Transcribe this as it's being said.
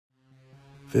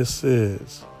This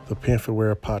is the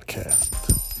Pantherware Podcast.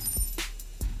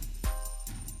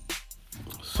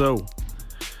 So,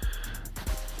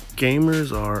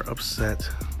 gamers are upset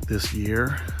this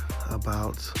year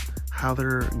about how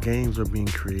their games are being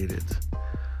created.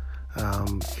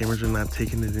 Gamers are not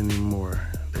taking it anymore.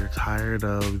 They're tired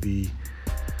of the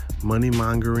money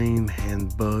mongering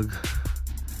and bug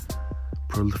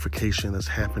proliferation that's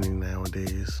happening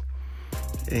nowadays.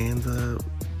 And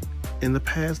in the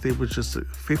past, they were just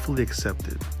faithfully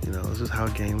accepted. This is how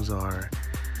games are.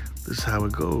 This is how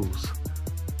it goes.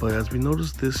 But as we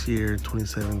noticed this year,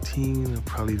 2017, and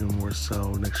probably even more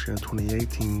so next year in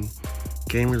 2018,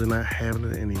 gamers are not having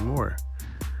it anymore.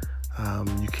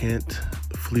 You can't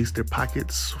fleece their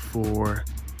pockets for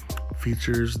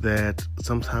features that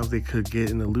sometimes they could get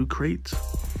in the loot crate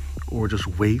or just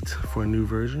wait for a new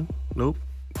version. Nope,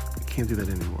 you can't do that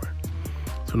anymore.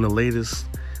 So in the latest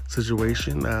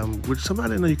situation, which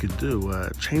somebody I know you could do,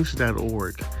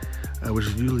 change.org, which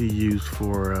is usually used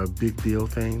for big deal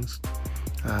things,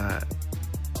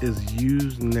 is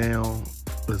used now,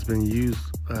 has been used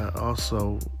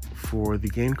also for the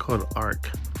game called Ark,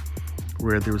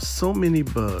 where there were so many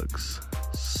bugs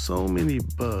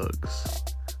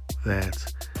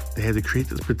that they had to create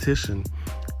this petition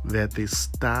that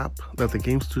the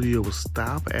game studio will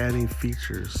stop adding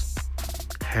features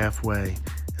halfway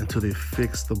until they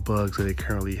fix the bugs that they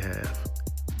currently have.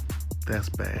 That's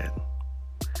bad.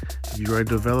 If you're a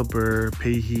developer,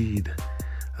 pay heed.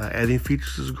 Adding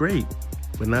features is great,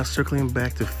 but not circling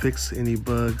back to fix any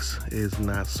bugs is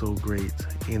not so great.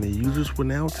 And the users will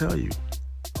now tell you,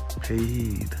 pay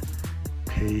heed.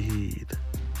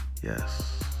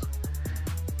 Yes.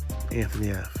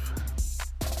 Anthony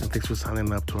F. And thanks for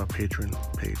signing up to our Patreon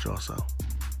page also.